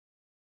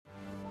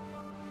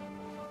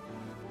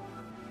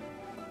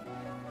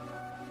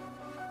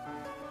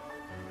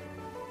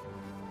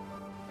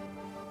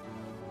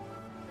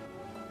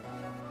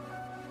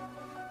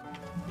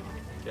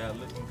Got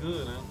looking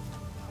good, huh?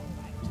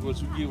 That's what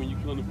you get when you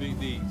come to Big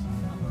D's.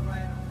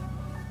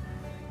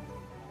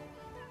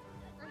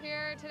 We're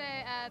here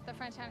today at the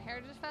Frenchtown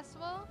Heritage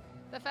Festival.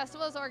 The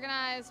festival is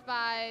organized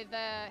by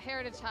the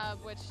Heritage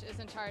Hub, which is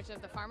in charge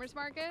of the farmers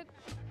market,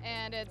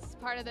 and it's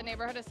part of the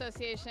neighborhood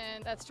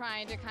association that's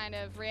trying to kind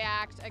of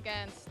react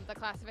against the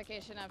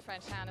classification of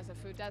Frenchtown as a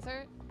food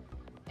desert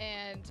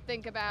and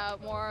think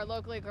about more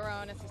locally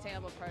grown and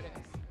sustainable produce.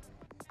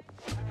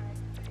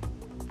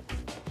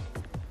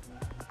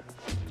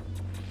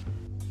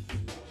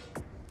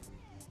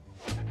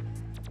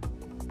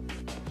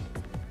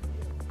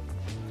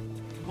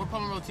 We're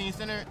Palmer Teen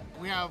Center.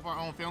 We have our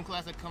own film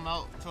class that come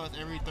out to us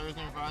every Thursday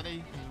and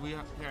Friday. And we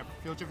have a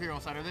field trip here on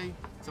Saturday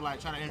to try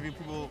to interview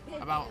people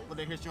about what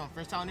their history on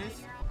Frenchtown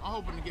is. I'm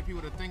hoping to get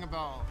people to think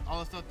about all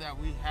the stuff that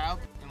we have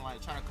and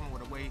try to come up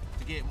with a way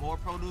to get more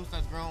produce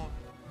that's grown.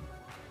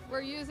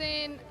 We're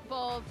using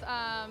both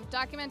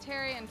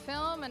documentary and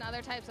film and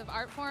other types of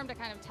art form to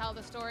kind of tell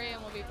the story,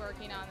 and we'll be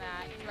working on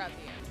that throughout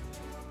the year.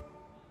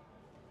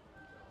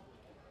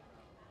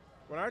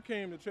 When I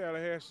came to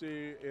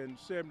Tallahassee in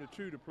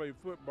 '72 to play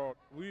football,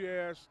 we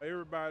asked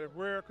everybody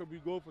where could we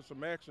go for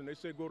some action. They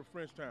said go to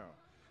Frenchtown.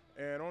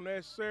 And on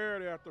that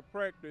Saturday after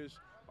practice,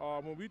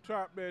 when we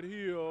topped that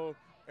hill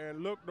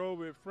and looked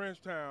over at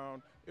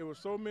Frenchtown, it was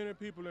so many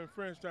people in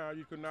Frenchtown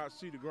you could not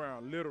see the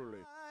ground,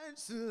 literally.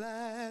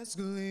 Last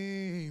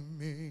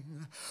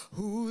gleaming,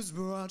 whose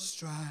broad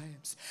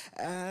stripes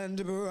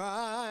and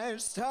bright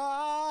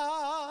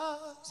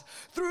stars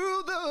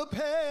through the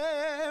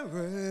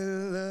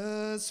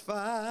perilous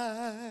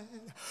fight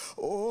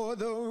o'er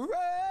the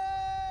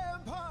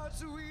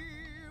ramparts we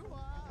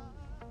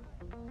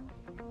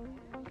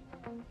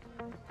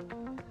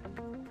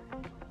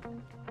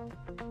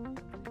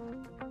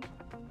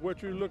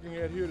What you're looking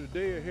at here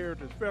today at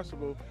Heritage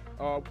Festival,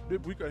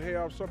 we could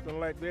have something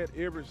like that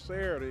every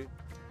Saturday,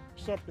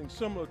 something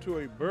similar to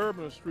a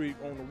Bourbon Street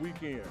on the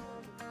weekend.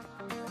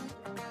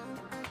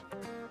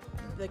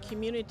 The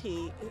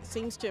community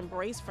seems to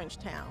embrace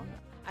Frenchtown.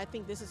 I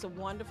think this is a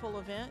wonderful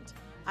event.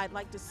 I'd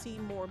like to see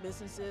more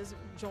businesses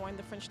join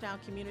the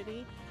Frenchtown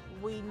community.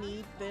 We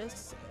need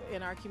this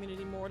in our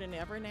community more than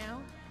ever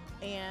now,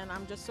 and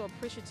I'm just so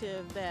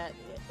appreciative that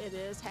it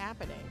is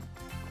happening.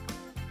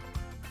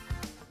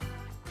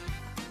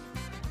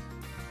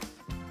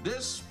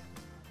 This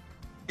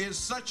is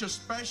such a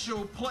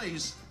special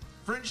place.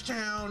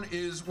 Frenchtown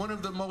is one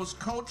of the most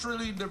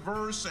culturally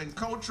diverse and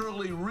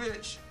culturally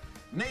rich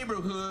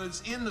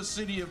neighborhoods in the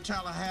city of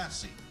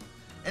Tallahassee.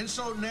 And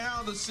so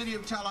now the city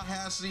of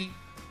Tallahassee,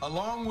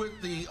 along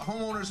with the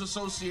Homeowners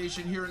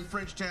Association here in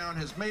Frenchtown,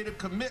 has made a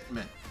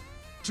commitment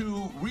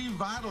to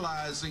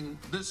revitalizing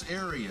this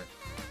area.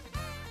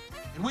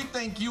 And we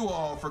thank you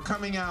all for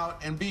coming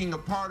out and being a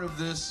part of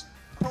this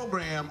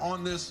program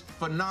on this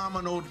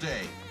phenomenal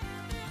day.